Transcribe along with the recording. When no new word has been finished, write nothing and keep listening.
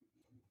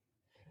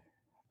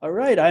All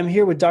right, I'm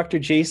here with Dr.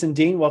 Jason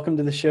Dean. Welcome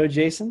to the show,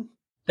 Jason.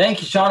 Thank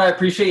you, Sean. I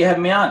appreciate you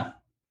having me on.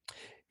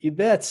 You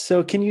bet.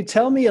 So, can you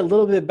tell me a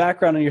little bit of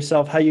background on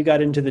yourself, how you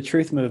got into the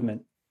truth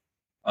movement?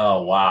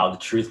 Oh, wow. The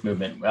truth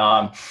movement.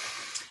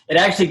 It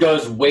actually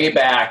goes way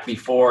back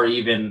before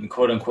even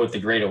quote unquote the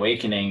Great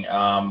Awakening.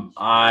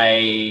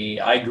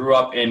 I grew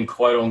up in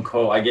quote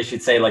unquote, I guess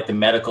you'd say like the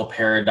medical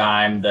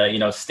paradigm,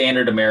 the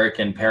standard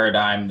American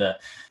paradigm.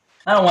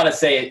 I don't want to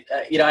say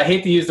I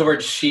hate to use the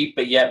word sheep,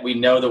 but yet we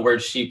know the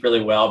word sheep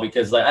really well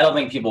because I don't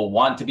think people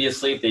want to be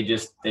asleep.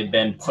 They've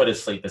been put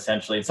asleep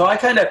essentially. And so I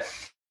kind of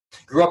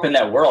grew up in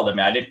that world. I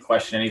mean, I didn't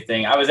question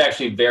anything. I was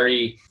actually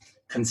very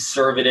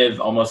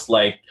conservative, almost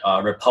like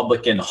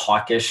Republican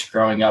hawkish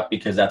growing up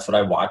because that's what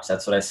I watched.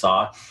 That's what I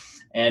saw.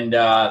 And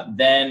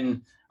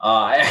then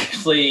I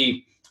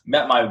actually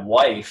met my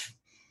wife,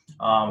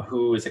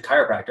 who is a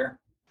chiropractor.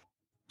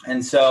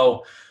 And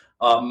so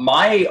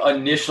my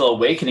initial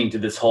awakening to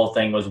this whole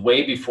thing was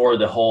way before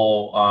the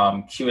whole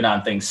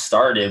QAnon thing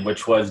started,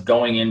 which was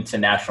going into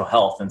natural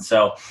health. And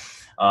so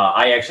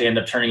I actually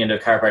ended up turning into a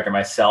chiropractor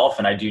myself,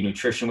 and I do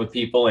nutrition with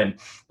people. And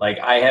like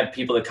I have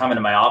people that come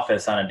into my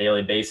office on a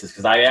daily basis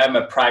because I am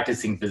a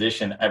practicing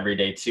physician every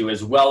day too,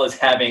 as well as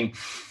having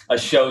a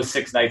show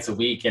 6 nights a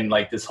week and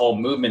like this whole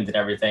movement and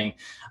everything.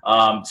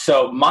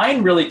 So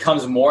mine really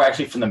comes more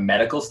actually from the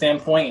medical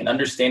standpoint and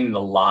understanding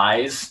the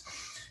lies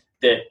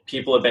that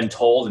people have been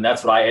told. And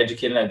that's what I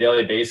educate on a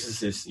daily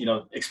basis is,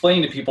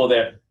 explaining to people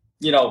that,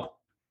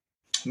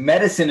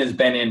 medicine has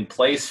been in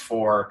place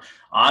for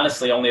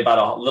honestly only about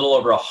a little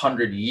over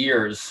 100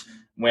 years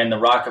when the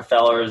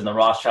Rockefellers and the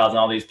Rothschilds and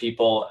all these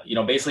people,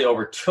 basically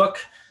overtook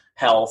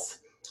health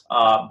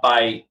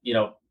by,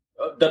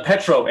 the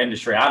petro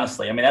industry,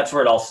 honestly. I mean, that's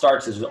where it all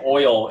starts is with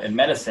oil and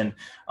medicine.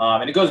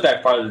 And it goes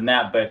back farther than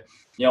that. But,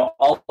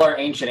 all our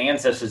ancient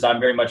ancestors, I'm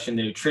very much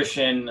into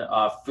nutrition,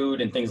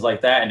 food and things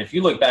like that. And if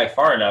you look back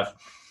far enough,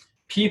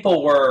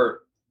 people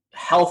were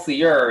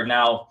healthier.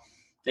 Now,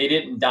 they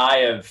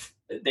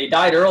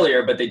died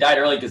earlier, but they died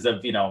early because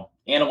of,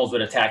 animals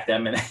would attack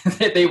them and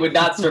they would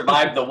not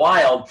survive the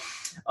wild.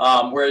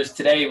 Whereas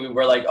today we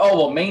were like, oh,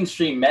 well,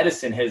 mainstream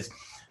medicine has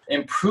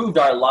improved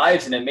our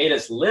lives and it made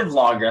us live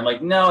longer. I'm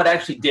like, no, it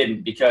actually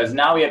didn't, because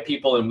now we have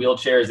people in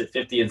wheelchairs at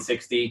 50 and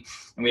 60,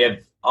 and we have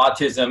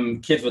kids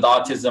with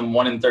autism,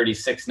 1 in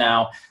 36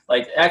 now.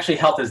 Like actually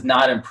health has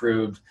not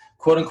improved.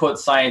 Quote unquote,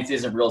 science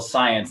isn't real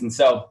science. And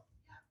so,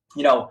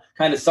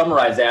 kind of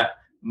summarize that,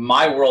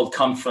 my world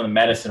comes from the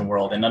medicine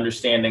world and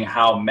understanding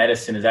how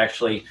medicine has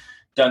actually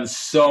done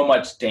so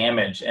much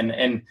damage.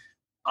 And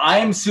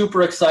I'm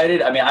super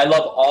excited. I mean, I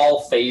love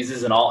all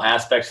phases and all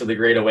aspects of the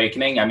Great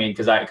Awakening. I mean,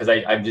 because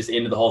I'm just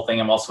into the whole thing.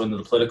 I'm also into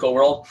the political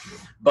world.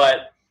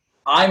 But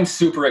I'm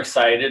super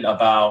excited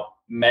about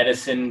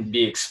medicine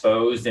be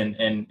exposed.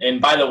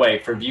 And by the way,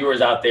 for viewers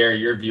out there,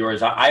 your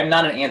viewers, I'm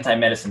not an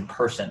anti-medicine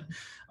person.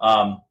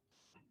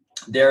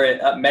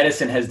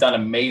 Medicine has done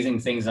amazing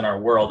things in our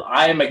world.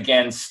 I am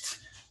against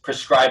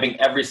prescribing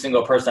every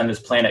single person on this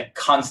planet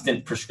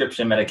constant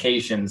prescription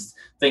medications,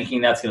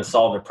 thinking that's going to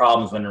solve their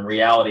problems, when in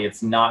reality,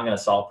 it's not going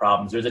to solve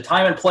problems. There's a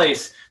time and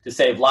place to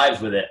save lives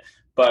with it,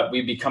 but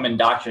we become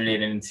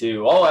indoctrinated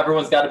into, oh,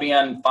 everyone's got to be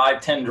on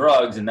 5-10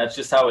 drugs, and that's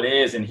just how it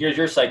is, and here's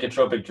your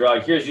psychotropic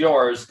drug, here's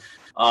yours,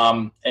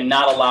 and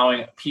not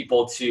allowing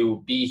people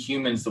to be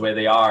humans the way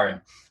they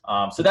are.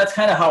 So that's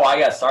kind of how I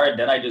got started.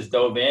 Then I just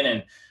dove in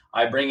and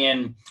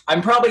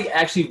I'm probably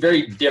actually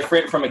very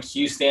different from a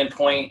Q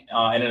standpoint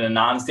and in a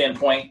non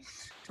standpoint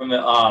from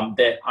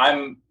that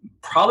I'm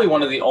probably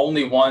one of the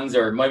only ones,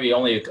 or maybe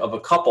only of a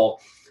couple,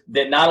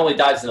 that not only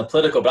dives into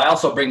political, but I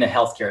also bring the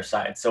healthcare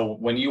side. So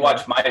when you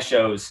watch my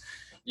shows,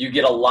 you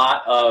get a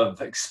lot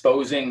of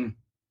exposing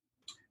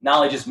not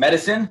only just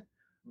medicine,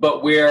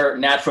 but where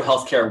natural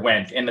healthcare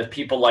went, and the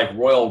people like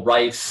Royal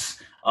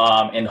Rice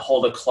and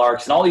Hulda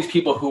Clarks and all these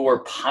people who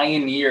were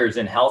pioneers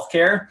in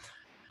healthcare,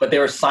 but they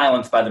were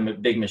silenced by the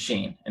big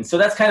machine. And so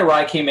that's kind of where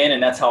I came in,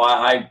 and that's how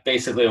I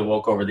basically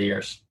awoke over the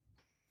years.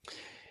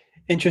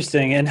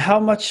 Interesting. And how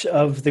much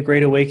of the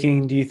Great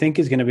Awakening do you think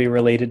is going to be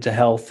related to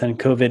health and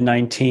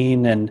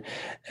COVID-19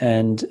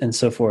 and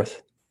so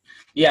forth?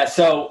 Yeah,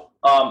 so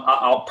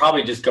I'll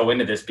probably just go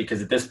into this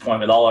because at this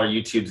point, with all our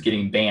YouTubes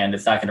getting banned,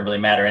 it's not going to really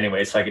matter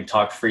anyway, so I can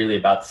talk freely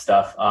about the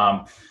stuff.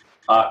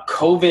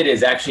 COVID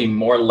is actually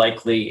more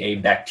likely a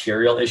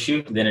bacterial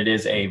issue than it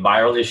is a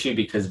viral issue,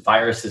 because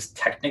viruses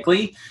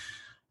technically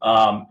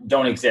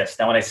don't exist.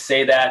 Now, when I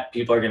say that,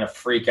 people are going to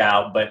freak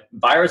out, but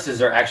viruses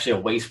are actually a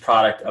waste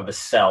product of a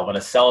cell. When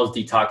a cell is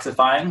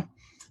detoxifying,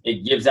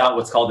 it gives out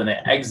what's called an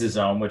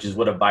exosome, which is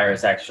what a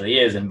virus actually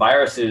is. And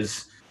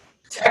viruses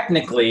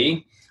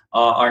technically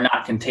are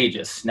not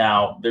contagious.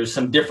 Now, there's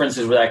some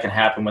differences where that can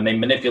happen. When they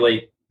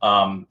manipulate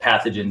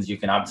pathogens, you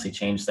can obviously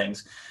change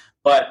things.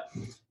 But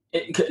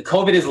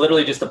COVID is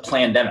literally just a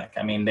pandemic.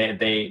 I mean,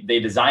 they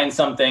designed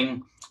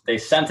something, they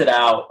sent it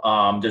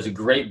out. There's a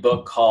great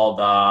book called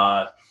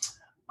Lab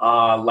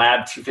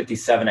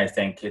 257, I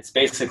think. It's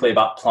basically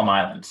about Plum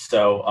Island.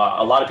 So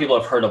a lot of people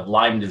have heard of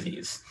Lyme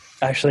disease.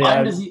 Actually,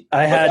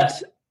 I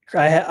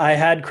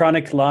had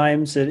chronic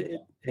Lyme's.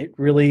 it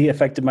really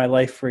affected my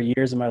life for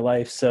years of my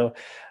life. So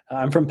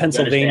I'm from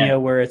Pennsylvania,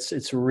 where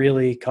it's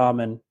really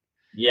common.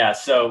 Yeah,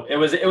 so it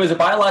was a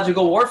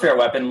biological warfare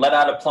weapon let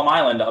out of Plum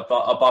Island up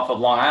off of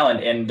Long Island,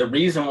 and the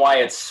reason why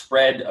it's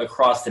spread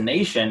across the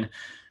nation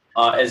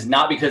is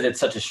not because it's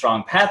such a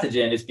strong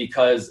pathogen. It's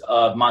because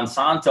of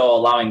Monsanto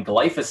allowing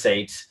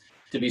glyphosate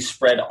to be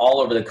spread all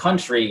over the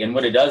country, and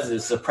what it does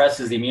is it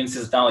suppresses the immune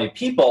system not only of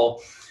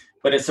people,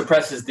 but it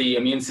suppresses the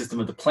immune system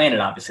of the planet,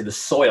 obviously the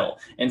soil,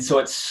 and so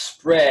it's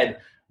spread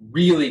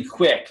really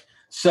quick.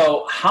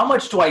 So how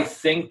much do I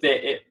think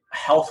that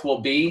health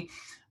will be?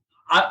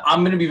 I'm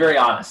going to be very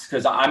honest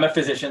because I'm a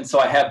physician. So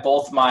I have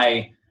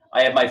my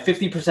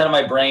 50% of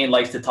my brain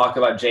likes to talk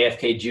about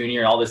JFK Jr.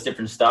 and all this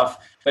different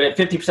stuff. But at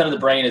 50% of the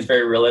brain is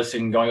very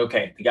realistic and going,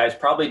 okay, the guy's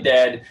probably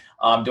dead.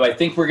 Do I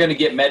think we're going to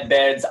get med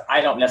beds?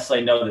 I don't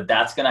necessarily know that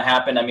that's going to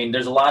happen. I mean,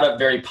 there's a lot of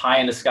very pie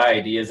in the sky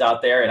ideas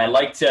out there. And I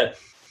like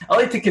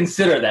to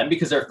consider them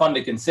because they're fun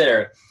to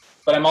consider.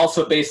 But I'm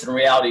also based in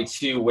reality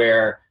too,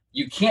 where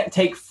you can't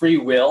take free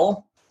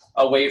will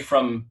away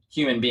from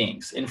human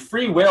beings. And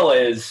free will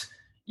is,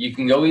 you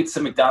can go eat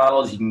some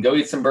McDonald's, you can go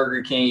eat some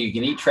Burger King, you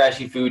can eat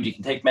trashy food, you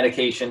can take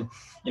medication.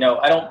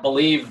 I don't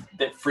believe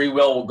that free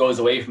will goes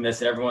away from this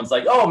and everyone's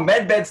like, oh,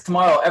 med beds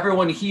tomorrow,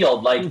 everyone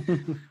healed. Like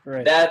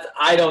right. That,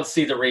 I don't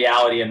see the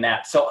reality in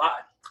that. So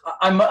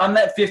I'm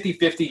that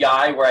 50-50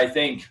 guy where I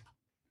think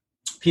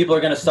people are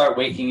going to start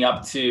waking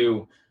up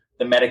to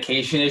the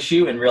medication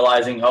issue and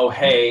realizing, oh,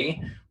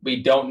 hey,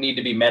 we don't need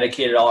to be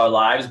medicated all our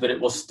lives, but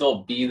it will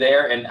still be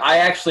there. And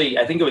I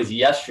think it was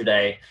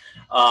yesterday,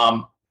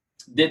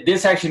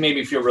 this actually made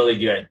me feel really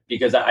good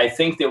because I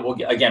think that we'll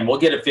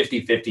get a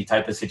 50-50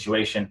 type of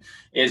situation.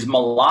 Is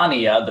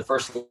Melania, the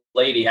first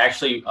lady,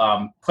 actually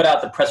put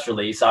out the press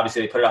release.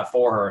 Obviously, they put it out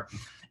for her.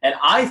 And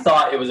I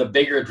thought it was a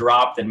bigger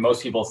drop than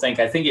most people think.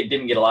 I think it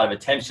didn't get a lot of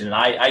attention. And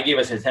I gave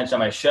us attention on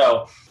my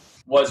show,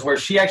 was where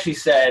she actually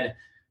said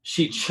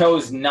she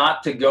chose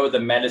not to go the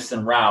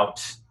medicine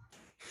route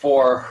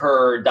for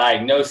her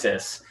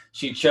diagnosis.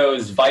 She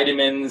chose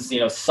vitamins,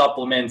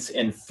 supplements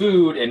and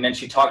food. And then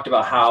she talked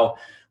about how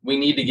we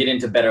need to get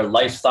into better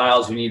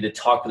lifestyles. We need to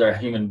talk with our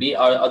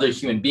other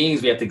human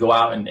beings. We have to go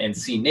out and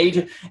see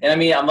nature. And I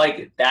mean, I'm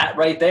like, that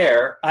right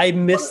there. I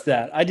missed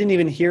that. I didn't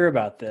even hear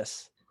about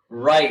this.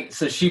 Right.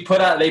 So they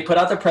put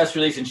out the press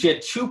release, and she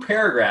had 2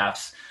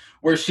 paragraphs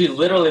where she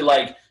literally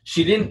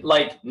she didn't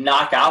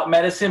knock out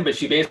medicine, but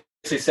she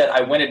basically said,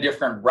 I went a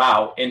different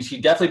route. And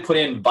she definitely put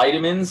in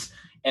vitamins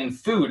and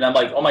food. And I'm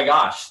like, oh my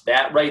gosh,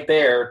 that right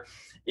there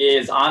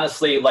is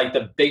honestly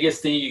the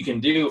biggest thing you can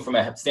do from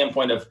a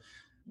standpoint of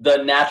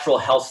the natural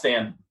health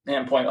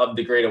standpoint of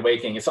the Great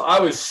Awakening. So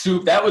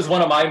that was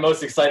one of my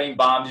most exciting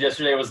bombs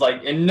yesterday. Was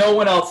and no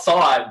one else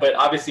saw it, but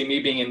obviously me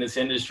being in this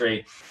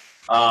industry,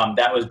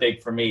 that was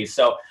big for me.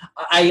 So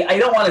I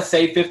don't want to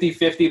say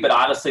 50-50, but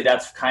honestly,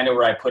 that's kind of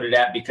where I put it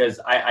at, because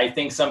I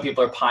think some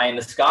people are pie in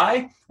the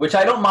sky, which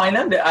I don't mind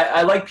them.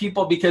 I like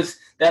people because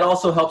that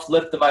also helps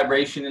lift the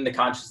vibration in the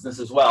consciousness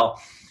as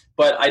well.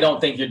 But I don't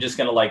think you're just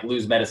going to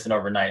lose medicine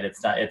overnight.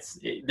 It's not.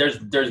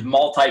 There's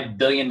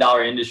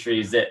multi-billion-dollar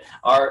industries that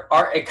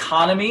our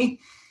economy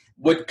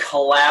would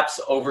collapse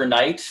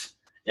overnight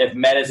if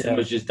medicine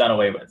was just done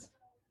away with.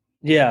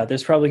 Yeah,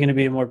 there's probably going to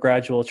be a more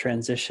gradual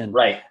transition.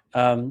 Right.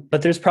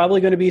 But there's probably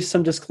going to be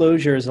some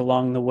disclosures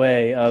along the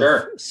way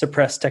of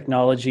suppressed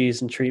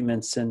technologies and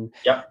treatments and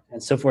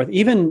so forth.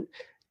 Even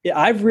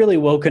I've really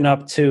woken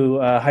up to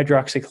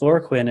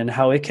hydroxychloroquine and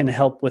how it can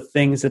help with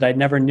things that I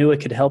never knew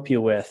it could help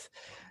you with.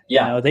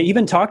 Yeah. They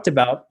even talked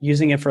about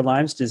using it for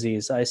Lyme's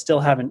disease. I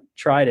still haven't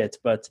tried it,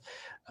 but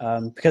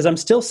because I'm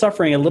still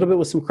suffering a little bit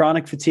with some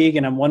chronic fatigue,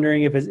 and I'm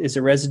wondering if it's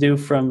a residue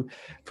from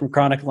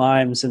chronic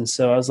Lyme's. And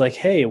so I was like,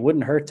 hey, it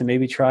wouldn't hurt to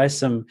maybe try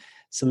some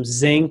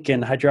zinc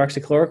and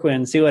hydroxychloroquine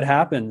and see what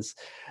happens.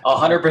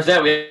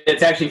 100%.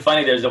 It's actually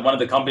funny. There's one of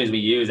the companies we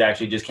use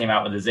actually just came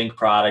out with a zinc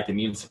product,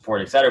 immune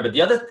support, et cetera. But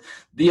the other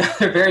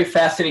very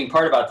fascinating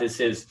part about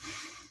this is,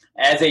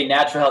 as a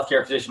natural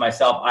healthcare physician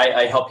myself,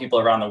 I help people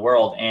around the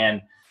world.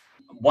 And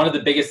one of the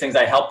biggest things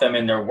I help them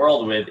in their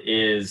world with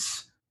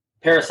is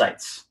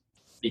parasites,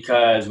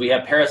 because we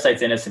have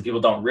parasites in us and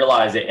people don't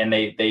realize it, and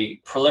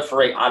they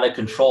proliferate out of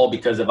control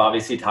because of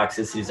obviously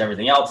toxicities and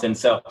everything else. And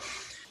so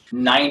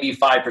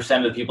 95%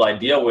 of the people I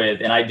deal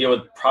with, and I deal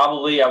with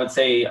probably, I would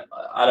say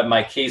out of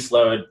my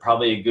caseload,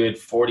 probably a good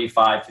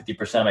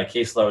 45-50% of my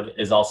caseload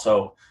is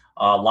also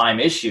Lyme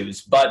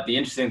issues. But the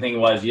interesting thing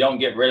was, you don't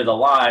get rid of the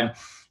Lyme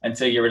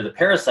until you get rid of the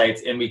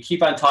parasites. And we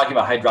keep on talking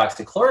about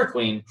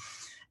hydroxychloroquine.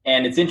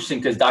 And it's interesting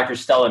because Dr.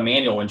 Stella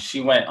Manuel, when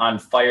she went on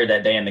fire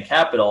that day in the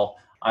Capitol,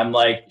 I'm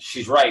like,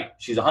 she's right.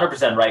 She's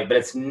 100% right. But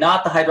it's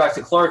not the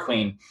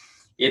hydroxychloroquine.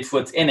 It's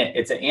what's in it.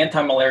 It's an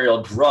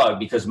anti-malarial drug,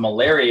 because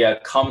malaria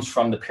comes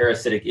from the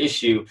parasitic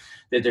issue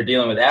that they're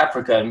dealing with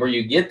Africa. And where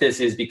you get this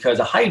is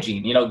because of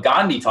hygiene.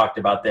 Gandhi talked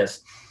about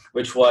this,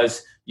 which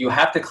was you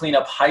have to clean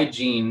up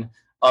hygiene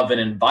of an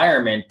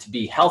environment to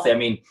be healthy. I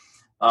mean,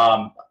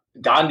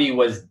 Gandhi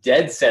was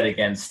dead set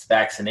against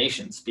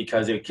vaccinations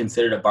because it was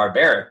considered a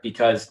barbaric,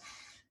 because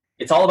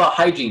it's all about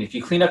hygiene. If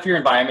you clean up your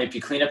environment, if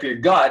you clean up your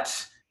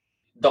gut,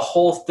 the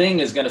whole thing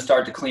is going to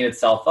start to clean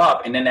itself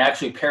up. And then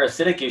actually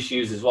parasitic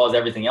issues, as well as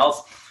everything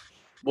else,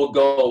 will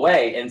go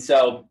away. And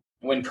so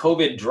when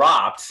COVID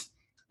dropped,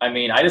 I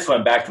mean, I just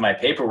went back to my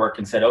paperwork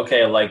and said,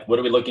 okay, like, what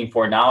are we looking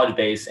for knowledge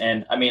base?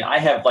 And I mean, I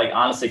have like,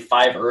 honestly,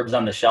 5 herbs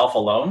on the shelf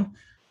alone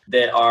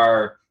that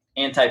are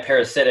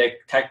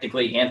anti-parasitic,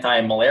 technically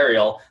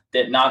anti-malarial,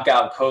 that knock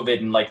out COVID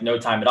in like no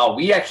time at all.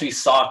 We actually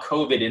saw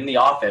COVID in the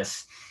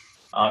office.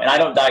 And I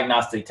don't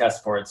diagnostically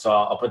test for it. So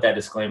I'll put that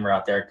disclaimer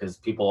out there, because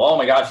people, oh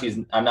my gosh,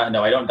 I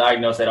don't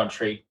diagnose, I don't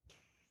treat.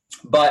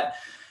 But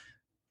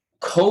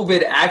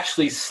COVID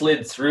actually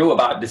slid through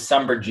about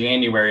December,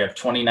 January of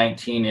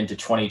 2019 into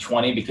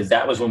 2020, because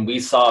that was when we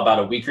saw about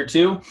a week or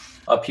two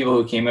of people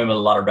who came in with a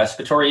lot of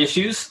respiratory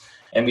issues,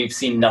 and we've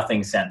seen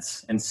nothing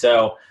since. And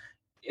so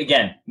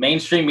again,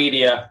 mainstream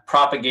media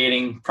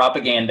propagating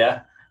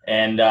propaganda,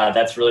 and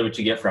that's really what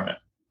you get from it.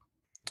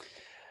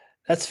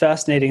 That's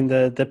fascinating,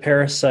 the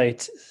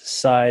parasite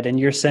side. And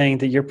you're saying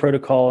that your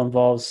protocol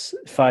involves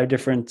 5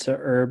 different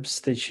herbs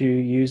that you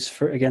use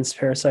against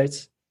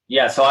parasites?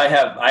 Yeah, so I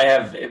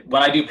have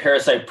when I do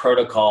parasite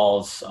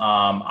protocols,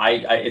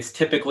 it's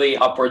typically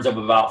upwards of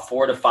about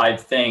 4 to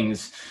 5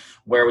 things,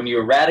 where when you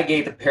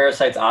eradicate the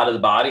parasites out of the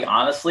body,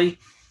 honestly,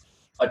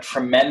 a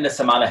tremendous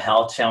amount of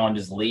health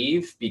challenges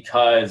leave,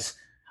 because,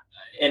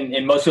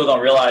 and most people don't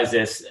realize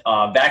this,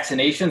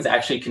 vaccinations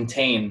actually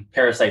contain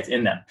parasites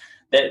in them.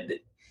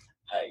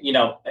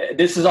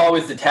 This is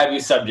always the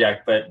taboo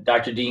subject, but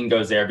Dr. Dean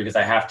goes there because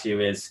I have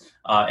to,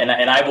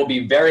 and I will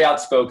be very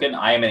outspoken.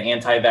 I am an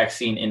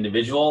anti-vaccine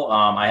individual.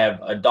 I have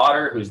a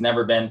daughter who's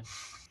never been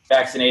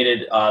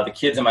vaccinated. The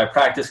kids in my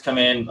practice come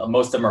in.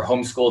 Most of them are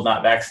homeschooled,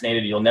 not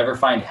vaccinated. You'll never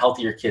find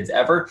healthier kids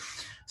ever.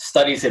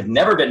 Studies have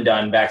never been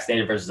done,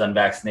 vaccinated versus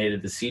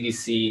unvaccinated. The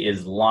CDC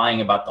is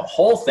lying about the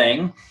whole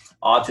thing.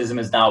 Autism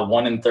is now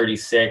 1 in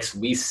 36.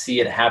 We see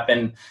it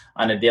happen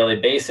on a daily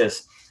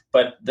basis.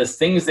 But the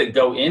things that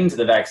go into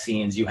the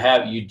vaccines, you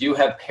do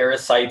have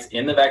parasites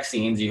in the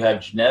vaccines. You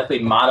have genetically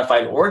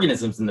modified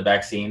organisms in the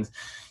vaccines.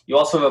 You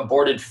also have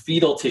aborted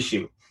fetal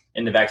tissue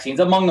in the vaccines,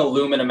 among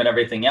aluminum and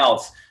everything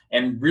else.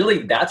 And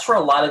really, that's where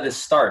a lot of this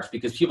starts,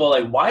 because people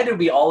are like, why did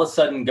we all of a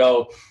sudden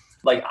go,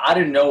 like,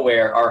 out of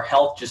nowhere, our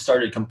health just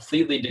started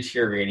completely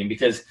deteriorating?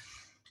 Because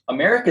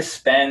America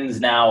spends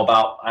now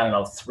about,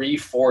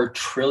 $3-4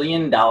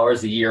 trillion a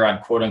year on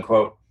quote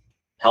unquote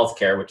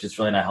healthcare, which is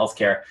really not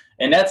healthcare.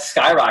 And that's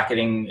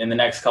skyrocketing in the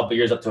next couple of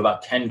years up to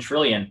about 10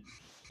 trillion.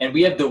 And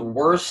we have the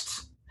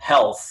worst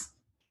health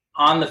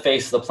on the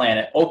face of the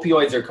planet.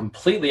 Opioids are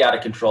completely out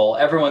of control.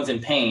 Everyone's in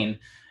pain.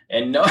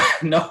 And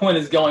no one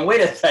is going,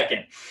 wait a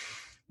second,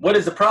 what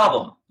is the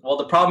problem? Well,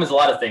 the problem is a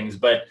lot of things,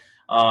 but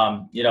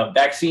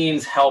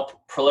vaccines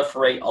help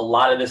proliferate a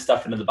lot of this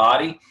stuff into the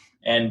body.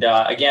 And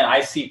again,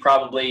 I see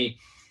probably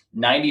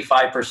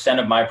 95%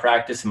 of my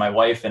practice, and my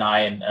wife and I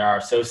and our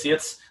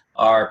associates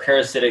are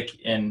parasitic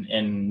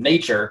in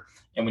nature.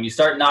 And when you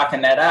start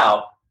knocking that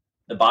out,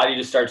 the body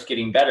just starts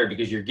getting better,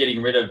 because you're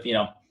getting rid of,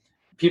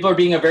 people are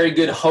being a very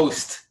good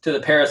host to the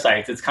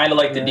parasites. It's kind of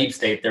like the deep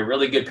state. They're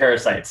really good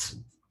parasites.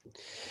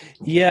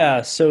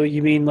 Yeah. So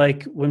you mean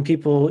like when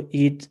people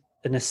eat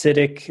an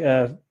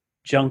acidic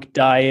junk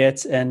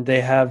diet and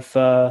they have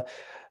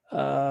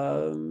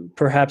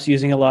perhaps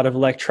using a lot of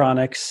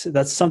electronics,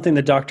 that's something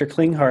that Dr.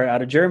 Klinghardt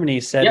out of Germany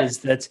said, is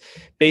that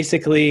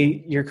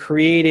basically you're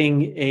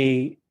creating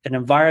an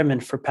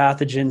environment for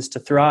pathogens to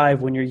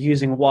thrive when you're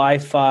using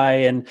Wi-Fi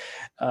and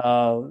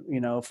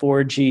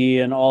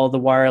 4G and all the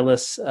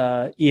wireless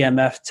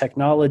EMF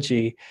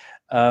technology.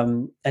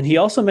 And he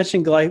also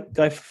mentioned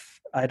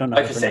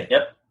glyphosate.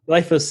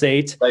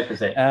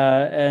 Glyphosate.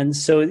 And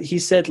so he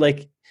said,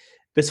 like,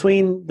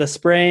 between the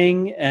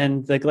spraying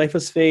and the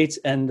glyphosate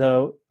and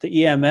the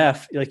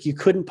EMF, like, you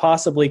couldn't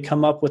possibly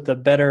come up with a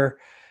better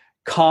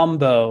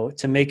combo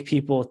to make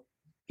people,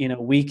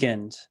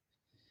 weakened.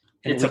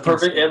 It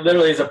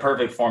literally is a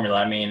perfect formula.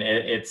 I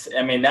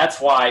mean,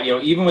 that's why,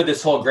 even with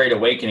this whole Great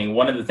Awakening,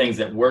 one of the things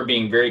that we're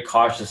being very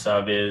cautious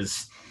of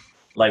is,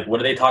 like, what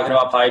are they talking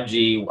about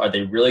 5G? Are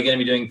they really going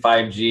to be doing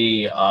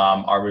 5G?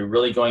 Are we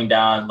really going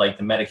down like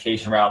the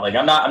medication route? Like,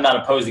 I'm not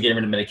opposed to getting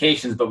rid of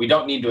medications, but we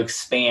don't need to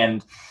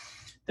expand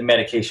the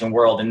medication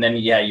world. And then,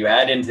 you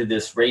add into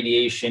this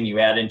radiation, you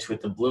add into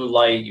it the blue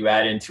light, you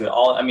add into it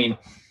all. I mean,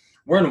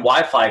 we're in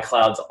Wi-Fi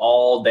clouds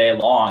all day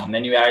long. And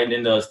then you add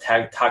into those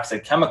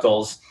toxic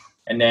chemicals.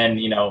 And then,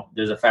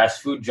 there's a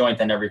fast food joint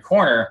on every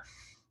corner.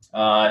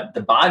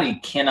 The body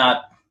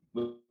cannot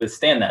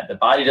withstand that. The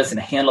body doesn't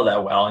handle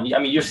that well. And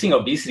you're seeing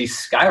obesity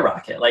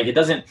skyrocket. Like,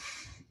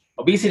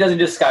 obesity doesn't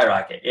just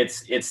skyrocket.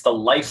 It's the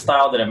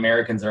lifestyle that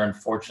Americans are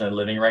unfortunately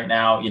living right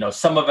now.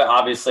 Some of it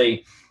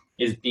obviously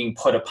is being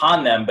put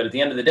upon them, but at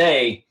the end of the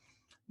day,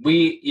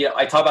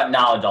 I talk about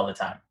knowledge all the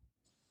time.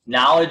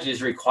 Knowledge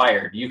is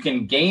required. You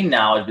can gain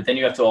knowledge, but then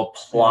you have to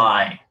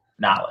apply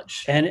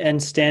knowledge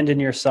and stand in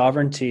your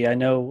sovereignty. I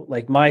know,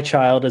 like, my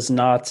child is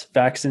not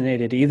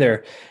vaccinated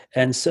either,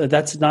 and so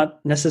that's not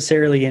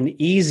necessarily an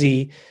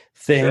easy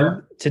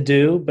thing to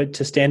do, but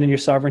to stand in your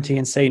sovereignty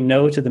and say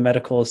no to the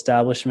medical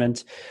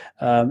establishment,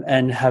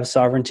 and have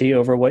sovereignty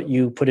over what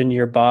you put into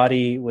your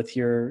body with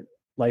your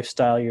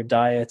lifestyle, your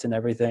diet, and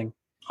everything.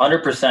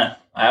 100%.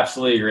 I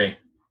absolutely agree.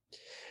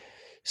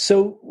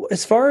 So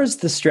as far as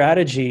the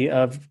strategy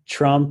of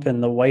Trump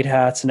and the white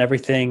hats and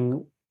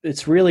everything,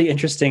 it's really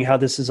interesting how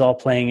this is all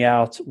playing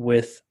out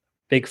with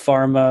big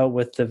pharma,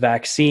 with the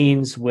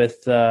vaccines,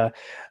 with the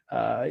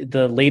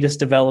latest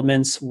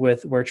developments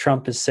with where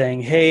Trump is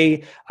saying,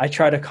 hey, I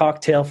tried a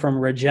cocktail from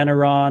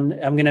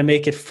Regeneron. I'm going to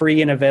make it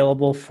free and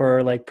available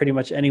for like pretty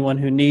much anyone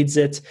who needs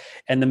it.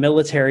 And the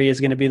military is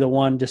going to be the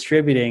one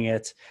distributing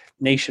it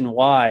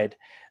nationwide.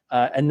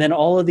 And then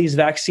all of these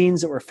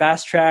vaccines that were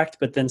fast-tracked,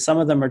 but then some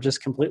of them are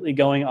just completely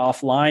going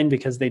offline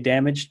because they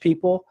damaged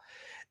people.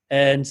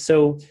 And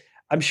so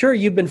I'm sure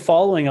you've been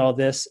following all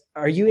this.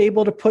 Are you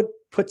able to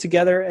put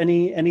together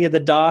any of the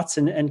dots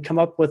and come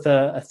up with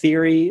a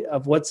theory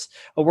of what's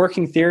a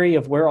working theory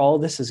of where all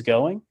of this is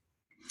going?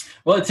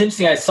 Well, it's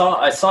interesting. I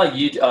saw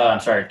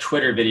a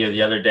Twitter video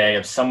the other day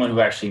of someone who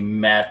actually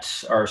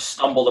met or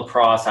stumbled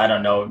across,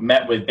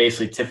 met with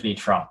basically Tiffany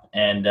Trump.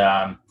 And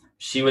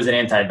she was an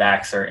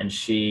anti-vaxxer, and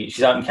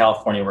she's out in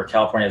California, where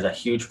California has a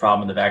huge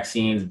problem with the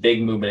vaccines,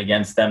 big movement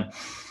against them.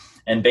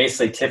 And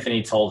basically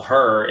Tiffany told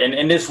her,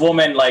 and this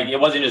woman, like, it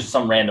wasn't just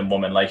some random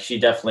woman, like she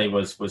definitely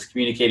was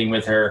communicating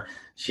with her.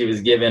 She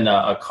was given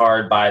a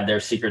card by their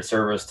Secret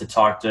Service to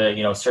talk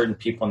to, certain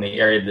people in the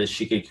area that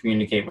she could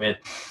communicate with.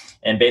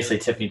 And basically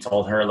Tiffany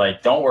told her,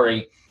 like, don't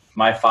worry,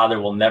 my father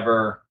will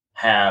never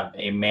have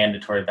a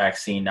mandatory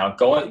vaccine. Now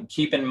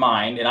keep in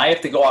mind, and I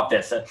have to go off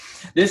this.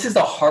 This is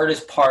the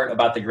hardest part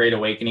about the Great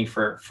Awakening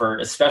for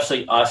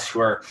especially us who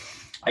are,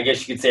 I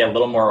guess you could say, a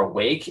little more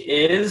awake,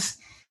 is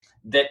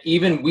that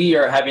even we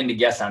are having to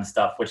guess on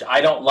stuff, which I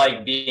don't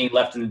like being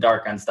left in the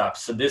dark on stuff.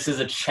 So this is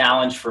a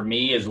challenge for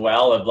me as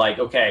well of like,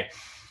 okay,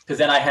 because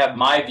then I have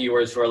my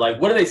viewers who are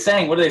like, what are they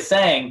saying? What are they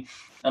saying?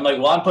 I'm like,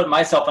 well, I'm putting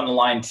myself on the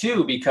line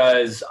too,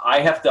 because I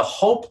have to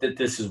hope that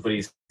this is what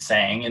he's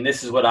saying. And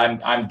this is what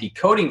I'm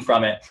decoding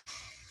from it.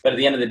 But at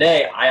the end of the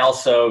day, I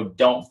also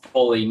don't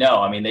fully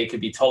know. I mean, they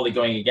could be totally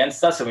going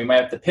against us and we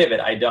might have to pivot.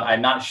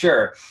 I'm not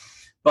sure.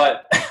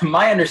 But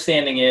my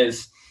understanding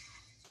is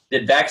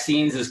that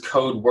vaccines is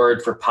code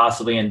word for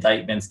possibly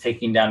indictments,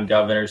 taking down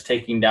governors,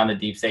 taking down the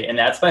deep state. And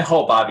that's my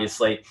hope,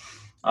 obviously,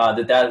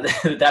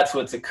 that's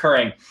what's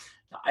occurring.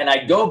 And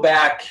I go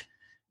back,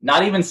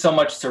 not even so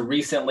much to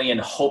recently and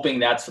hoping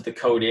that's what the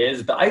code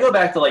is, but I go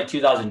back to like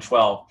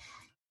 2012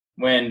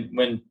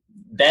 when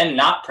then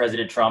not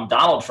President Trump,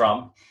 Donald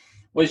Trump,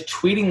 was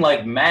tweeting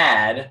like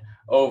mad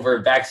over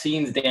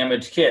vaccines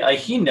damage kids. Like,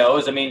 he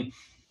knows, I mean,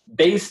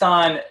 based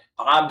on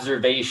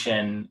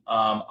observation,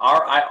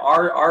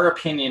 our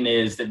opinion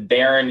is that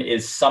Barron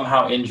is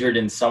somehow injured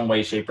in some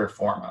way, shape, or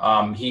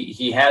form.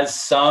 He has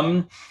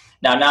some,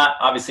 now not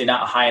obviously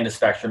not high in the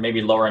spectrum,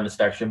 maybe lower in the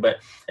spectrum, but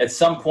at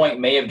some point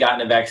may have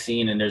gotten a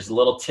vaccine and there's a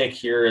little tick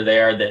here or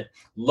there that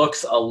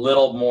looks a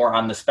little more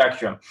on the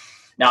spectrum.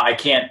 Now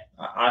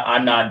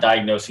I'm not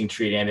diagnosing,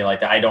 treating anything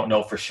like that. I don't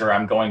know for sure.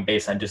 I'm going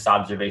based on just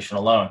observation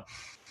alone.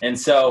 And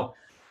so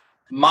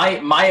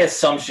my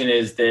assumption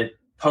is that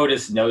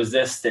POTUS knows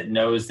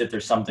that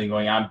there's something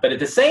going on. But at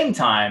the same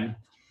time,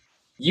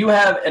 you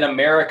have an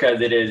America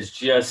that is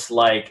just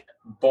like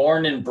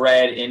born and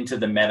bred into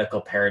the medical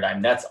paradigm.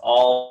 That's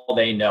all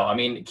they know. I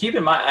mean, keep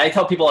in mind, I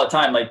tell people all the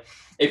time, like,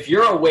 if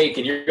you're awake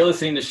and you're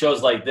listening to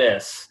shows like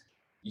this,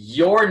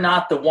 you're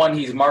not the one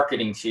he's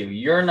marketing to.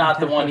 You're not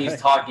the one he's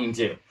talking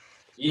to.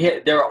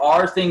 There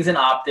are things in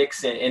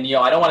optics, and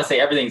I don't want to say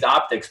everything's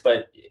optics,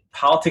 but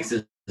politics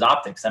is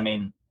optics. I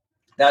mean,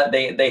 that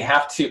they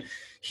have to.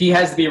 He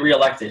has to be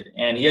reelected,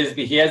 and he has to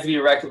be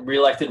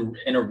reelected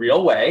in a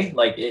real way.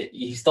 Like,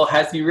 he still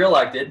has to be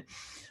reelected.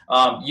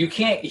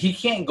 He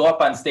can't go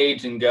up on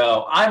stage and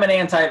go, I'm an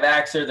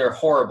anti-vaxxer, they're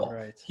horrible.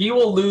 Right. He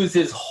will lose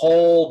his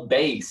whole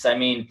base. I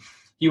mean,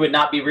 he would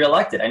not be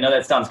reelected. I know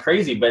that sounds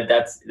crazy, but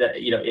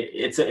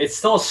it's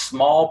still a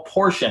small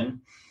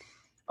portion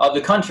of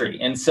the country.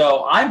 And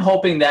so I'm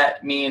hoping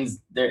that means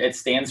it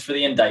stands for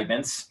the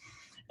indictments.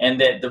 And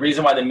that the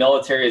reason why the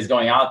military is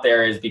going out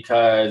there is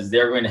because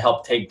they're going to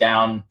help take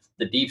down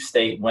the deep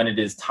state when it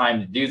is time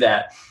to do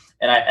that.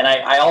 And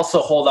I also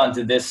hold on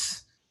to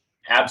this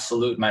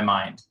absolute in my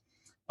mind.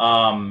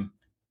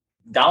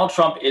 Donald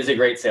Trump is a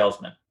great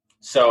salesman.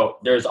 So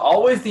there's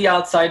always the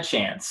outside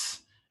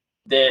chance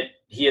that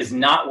he is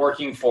not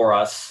working for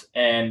us.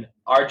 And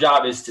our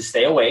job is to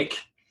stay awake.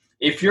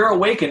 If you're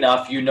awake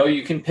enough,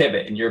 you can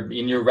pivot and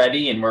you're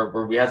ready, and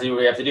we have to do what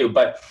we have to do.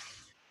 But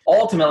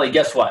ultimately,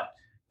 guess what?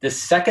 The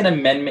Second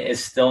Amendment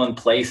is still in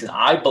place, and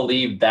I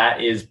believe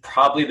that is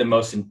probably the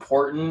most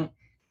important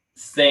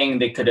thing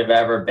that could have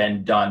ever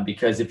been done.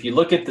 Because if you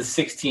look at the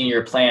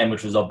 16-year plan,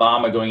 which was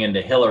Obama going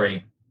into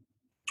Hillary,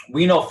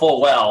 we know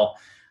full well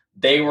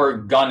they were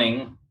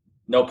gunning,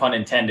 no pun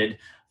intended,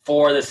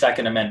 for the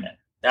Second Amendment.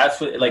 That's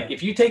what, like,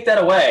 if you take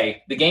that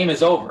away, the game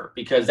is over,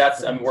 because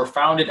we're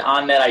founded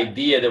on that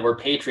idea that we're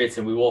patriots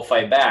and we will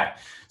fight back.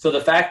 So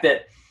the fact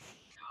that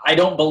I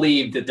don't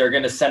believe that they're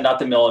going to send out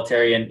the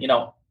military. And,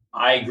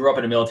 I grew up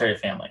in a military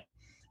family.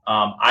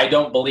 I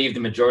don't believe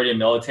the majority of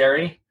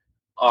military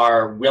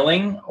are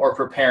willing or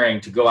preparing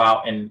to go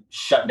out and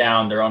shut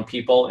down their own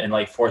people and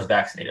like force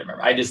vaccinate them.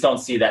 I just don't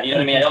see that. You know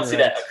what I mean? I don't see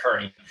that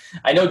occurring.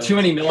 I know too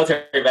many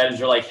military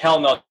veterans are like, hell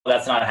no,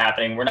 that's not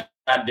happening. We're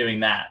not doing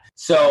that.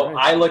 So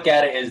I look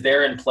at it as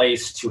they're in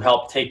place to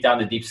help take down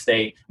the deep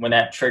state when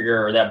that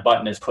trigger or that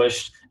button is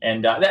pushed.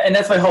 And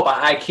that's my hope.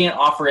 I can't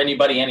offer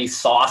anybody any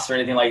sauce or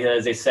anything like that,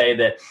 as they say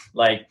that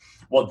like,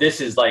 well,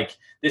 this is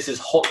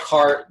cold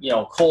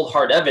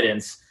hard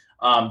evidence.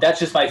 That's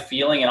just my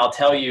feeling. And I'll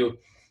tell you,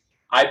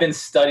 I've been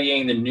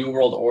studying the New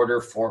World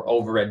Order for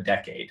over a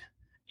decade.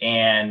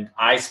 And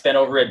I spent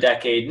over a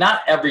decade,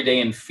 not every day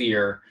in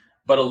fear,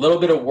 but a little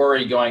bit of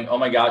worry going, oh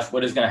my gosh,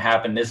 what is going to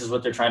happen? This is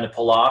what they're trying to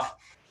pull off.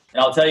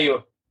 And I'll tell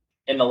you,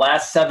 in the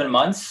last 7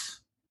 months,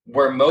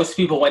 where most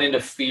people went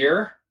into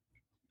fear,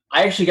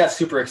 I actually got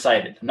super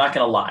excited. I'm not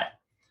going to lie.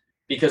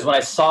 Because when I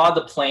saw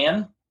the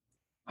plan,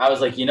 I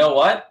was like, you know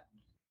what?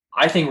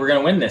 I think we're going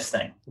to win this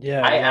thing.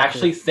 Yeah, I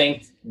actually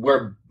think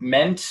we're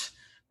meant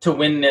to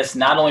win this,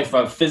 not only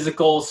from a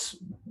physical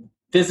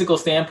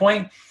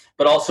standpoint,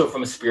 but also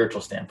from a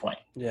spiritual standpoint.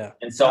 Yeah.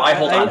 And so I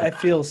hold on. I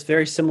feel a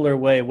very similar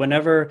way.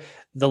 Whenever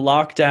the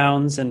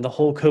lockdowns and the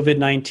whole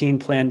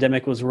COVID-19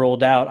 pandemic was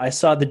rolled out, I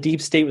saw the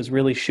deep state was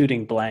really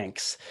shooting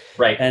blanks.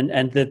 Right.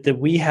 And that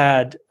we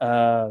had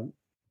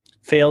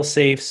fail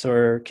safes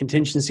or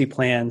contingency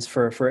plans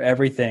for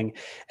everything.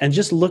 And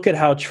just look at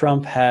how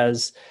Trump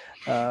has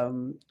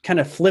kind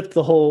of flipped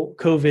the whole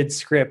COVID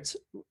script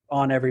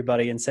on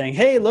everybody and saying,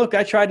 hey, look,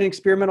 I tried an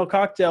experimental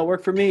cocktail,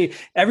 worked for me.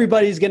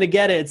 Everybody's going to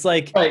get it. It's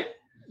like,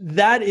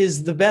 that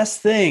is the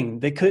best thing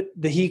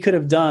that he could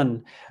have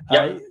done,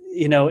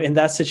 in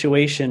that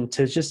situation,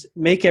 to just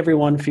make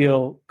everyone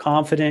feel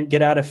confident,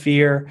 get out of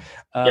fear,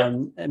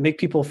 and make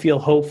people feel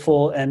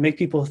hopeful and make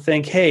people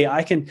think, hey,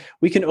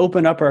 we can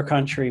open up our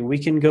country. We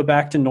can go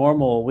back to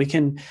normal. We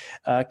can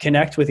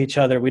connect with each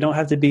other. We don't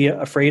have to be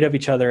afraid of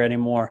each other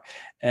anymore.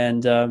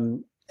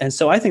 And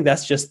so I think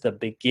that's just the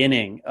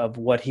beginning of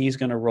what he's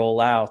going to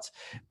roll out.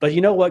 But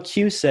you know what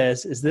Q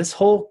says is this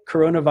whole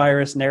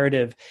coronavirus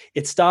narrative,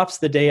 it stops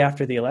the day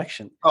after the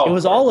election. It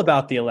was all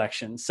about the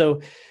election.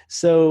 So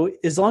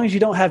as long as you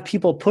don't have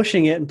people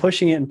pushing it and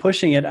pushing it and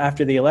pushing it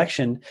after the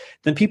election,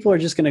 then people are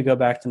just going to go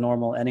back to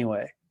normal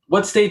anyway.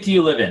 What state do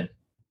you live in?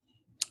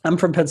 I'm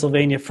from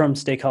Pennsylvania, from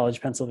State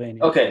College,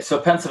 Pennsylvania. Okay, so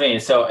Pennsylvania.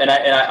 So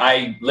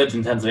I lived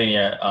in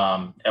Pennsylvania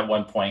at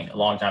one point a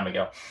long time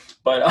ago,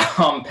 but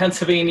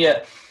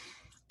Pennsylvania,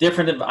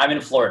 different than I'm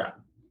in Florida.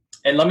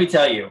 And let me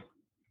tell you,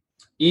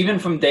 even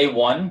from day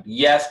one,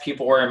 yes,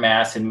 people wear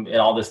masks and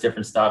all this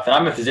different stuff. And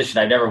I'm a physician.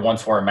 I never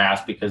once wore a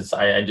mask because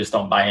I just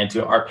don't buy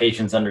into it. Our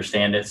patients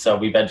understand it, so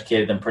we've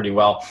educated them pretty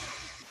well.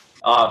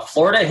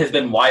 Florida has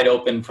been wide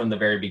open from the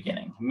very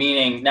beginning,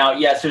 meaning now,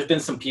 yes, there's been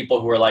some people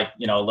who are like,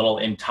 a little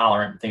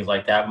intolerant, things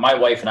like that. My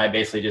wife and I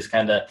basically just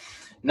kind of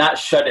not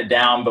shut it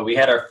down, but we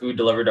had our food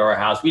delivered to our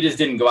house. We just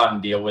didn't go out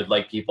and deal with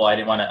like people. I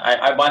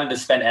wanted to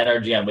spend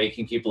energy on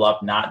waking people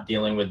up, not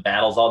dealing with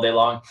battles all day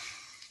long.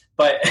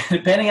 But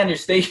depending on your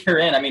state you're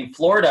in, I mean,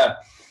 Florida,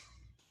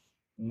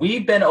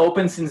 we've been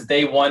open since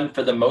day one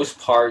for the most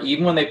part,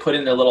 even when they put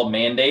in their little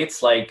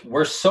mandates. Like,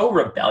 we're so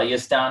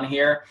rebellious down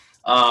here.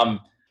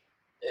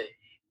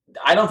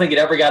 I don't think it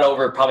ever got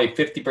over probably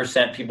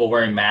 50% people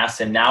wearing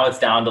masks. And now it's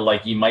down to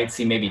like, you might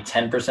see maybe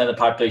 10% of the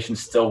population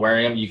still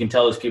wearing them. You can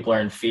tell those people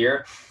are in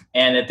fear.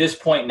 And at this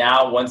point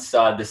now, once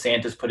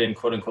DeSantis put in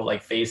quote unquote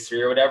like phase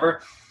 3 or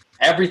whatever,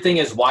 everything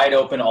is wide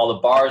open. All the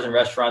bars and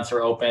restaurants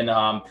are open.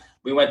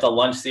 We went to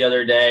lunch the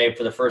other day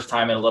for the first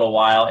time in a little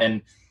while.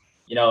 And,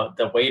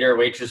 the waiter,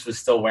 waitress was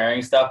still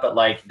wearing stuff, but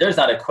like, there's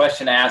not a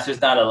question asked.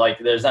 There's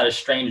not a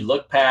strange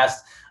look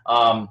past.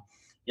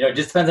 It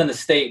just depends on the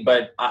state,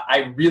 but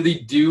I really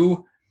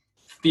do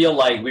feel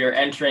like we are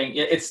entering.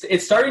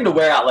 It's starting to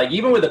wear out. Like,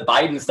 even with the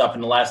Biden stuff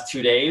in the last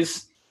 2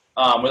 days,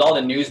 with all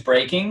the news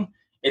breaking,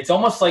 it's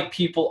almost like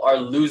people are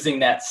losing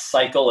that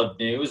cycle of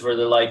news where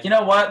they're like, you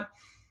know what?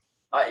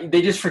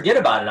 They just forget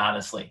about it,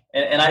 honestly.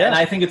 And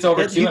I think it's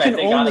over too. And I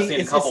think honestly,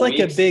 in a couple weeks,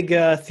 it's like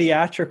a big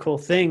theatrical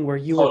thing where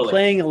you were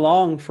playing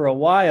along for a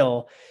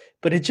while,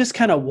 but it just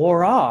kind of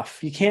wore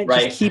off. You can't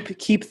just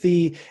keep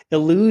the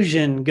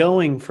illusion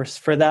going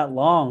for that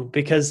long,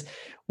 because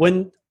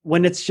when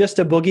it's just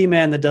a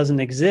boogeyman that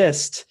doesn't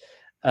exist,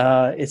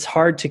 it's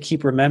hard to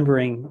keep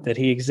remembering that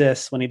he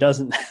exists when he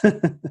doesn't.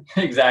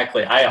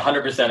 Exactly. I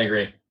 100%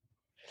 agree.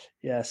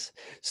 Yes.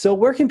 So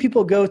where can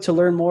people go to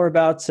learn more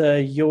about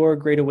your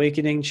Great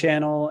Awakening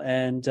channel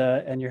and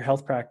your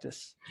health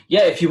practice?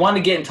 Yeah, if you want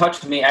to get in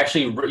touch with me,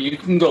 actually, you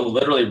can go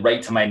literally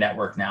right to my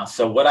network now.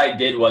 So what I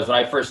did was, when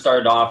I first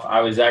started off,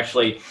 I was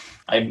actually,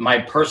 my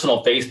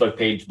personal Facebook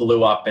page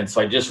blew up. And so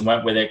I just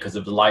went with it because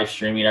of the live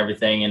streaming and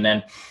everything. And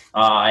then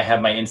I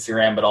have my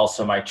Instagram, but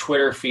also my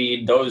Twitter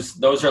feed.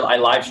 Those are, I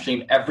live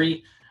stream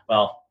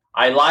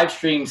I live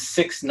stream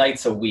 6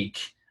 nights a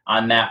week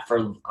on that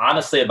for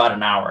honestly about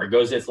an hour.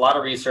 It's a lot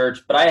of research,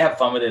 but I have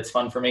fun with it. It's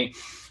fun for me.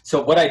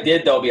 So what I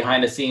did though,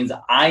 behind the scenes,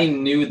 I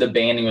knew the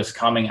banning was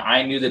coming.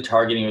 I knew the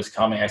targeting was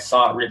coming. I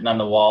saw it written on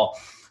the wall.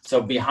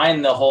 So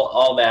behind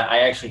all that, I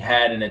actually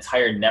had an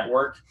entire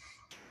network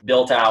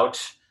built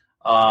out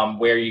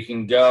where you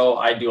can go.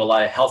 I do a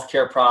lot of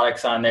healthcare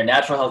products on there,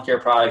 natural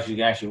healthcare products. You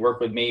can actually work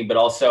with me, but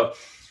also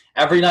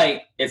every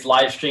night it's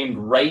live streamed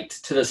right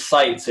to the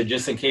site. So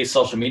just in case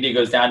social media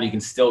goes down, you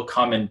can still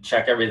come and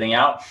check everything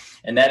out.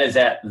 And that is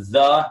at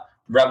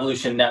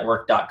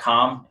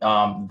therevolutionnetwork.com,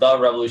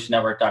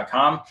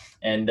 therevolutionnetwork.com.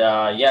 And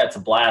it's a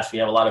blast. We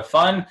have a lot of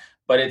fun,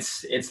 but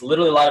it's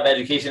literally a lot of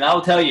education. I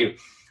will tell you,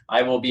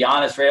 I will be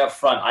honest right up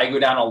front. I go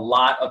down a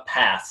lot of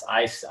paths.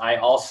 I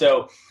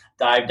also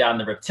dive down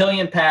the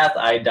reptilian path.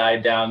 I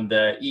dive down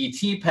the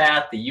ET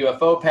path, the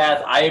UFO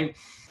path.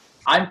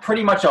 I'm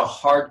pretty much a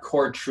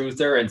hardcore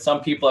truther, and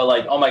some people are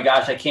like, oh my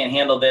gosh, I can't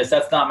handle this.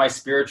 That's not my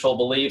spiritual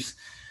beliefs.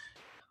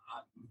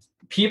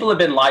 People have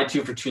been lied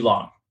to for too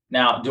long.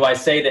 Now, do I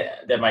say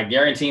that am I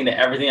guaranteeing that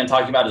everything I'm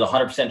talking about is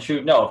 100%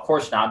 true? No, of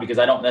course not, because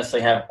I don't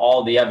necessarily have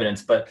all the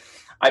evidence, but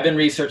I've been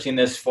researching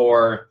this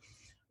for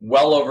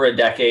well over a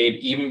decade,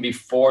 even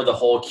before the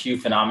whole Q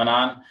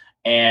phenomenon.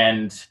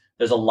 And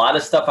there's a lot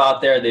of stuff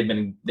out there they've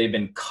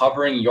been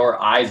covering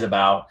your eyes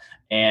about.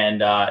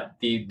 And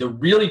the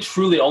really,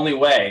 truly only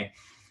way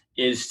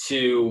is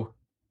to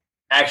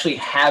actually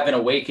have an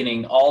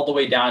awakening all the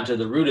way down to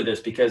the root of this.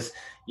 Because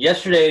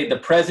yesterday, the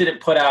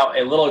president put out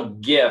a little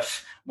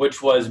GIF,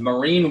 which was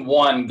Marine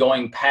One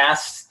going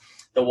past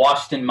the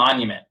Washington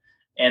Monument.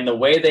 And the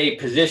way they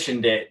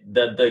positioned it,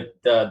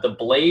 the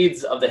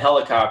blades of the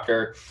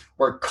helicopter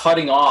were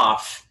cutting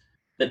off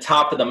the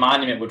top of the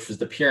monument, which was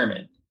the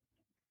pyramid.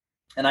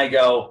 And I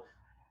go,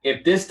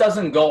 if this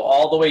doesn't go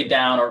all the way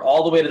down or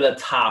all the way to the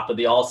top of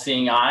the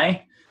all-seeing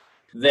eye,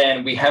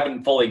 then we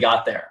haven't fully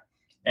got there.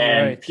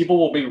 And people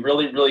will be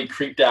really, really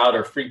creeped out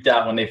or freaked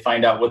out when they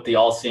find out what the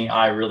all-seeing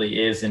eye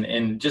really is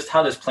and just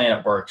how this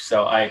planet works.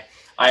 So I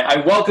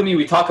welcome you.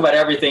 We talk about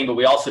everything, but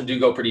we also do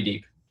go pretty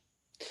deep.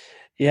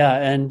 Yeah,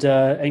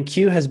 and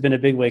Q has been a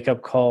big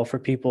wake-up call for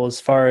people as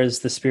far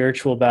as the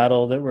spiritual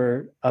battle that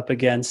we're up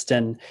against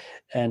and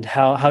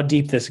how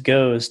deep this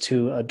goes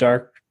to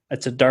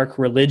it's a dark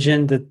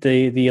religion that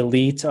the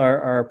elite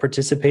are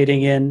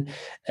participating in,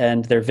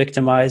 and they're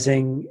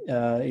victimizing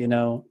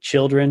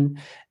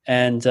children.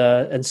 And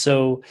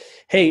so,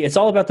 hey, it's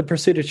all about the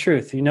pursuit of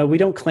truth. We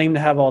don't claim to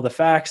have all the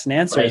facts and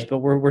answers, but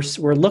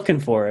we're looking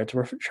for it.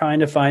 We're trying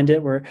to find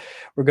it. We're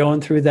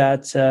going through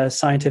that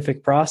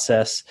scientific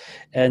process,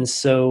 and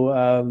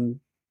so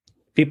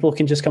people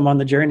can just come on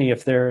the journey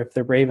if they're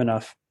brave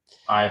enough.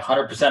 I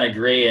 100%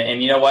 agree.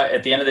 And you know what?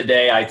 At the end of the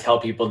day, I tell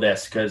people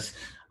this because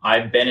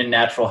I've been in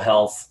natural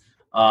health.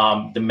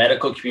 The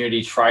medical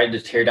community tried to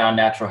tear down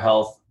natural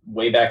health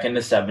way back in the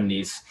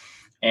 70s.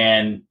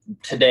 And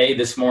today,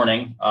 this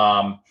morning,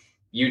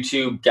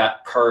 YouTube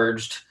got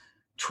purged.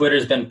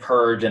 Twitter's been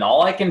purged. And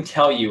all I can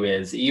tell you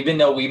is, even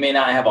though we may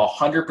not have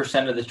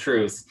 100% of the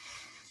truth,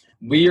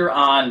 we are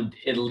on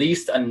at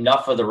least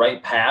enough of the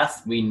right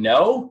path. We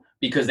know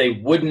because they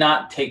would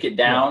not take it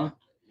down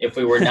if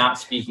we were not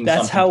speaking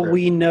That's something how true.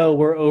 We know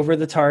we're over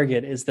the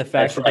target, is the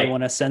fact that they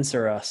want to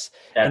censor us.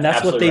 And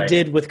that's what they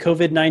did with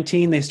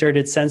COVID-19. They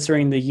started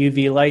censoring the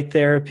UV light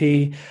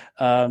therapy.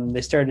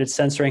 They started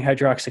censoring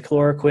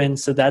hydroxychloroquine.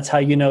 So that's how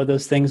you know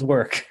those things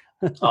work.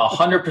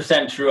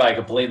 100% true. I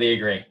completely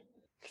agree.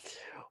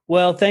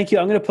 Well, thank you.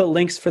 I'm going to put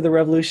links for the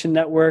Revolution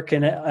Network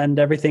and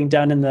everything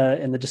down in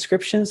the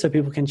description so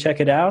people can check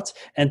it out.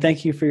 And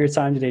thank you for your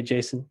time today,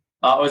 Jason.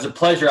 It was a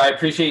pleasure. I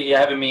appreciate you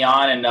having me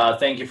on, and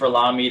thank you for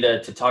allowing me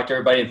to talk to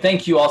everybody. And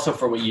thank you also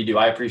for what you do.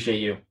 I appreciate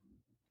you.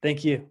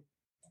 Thank you.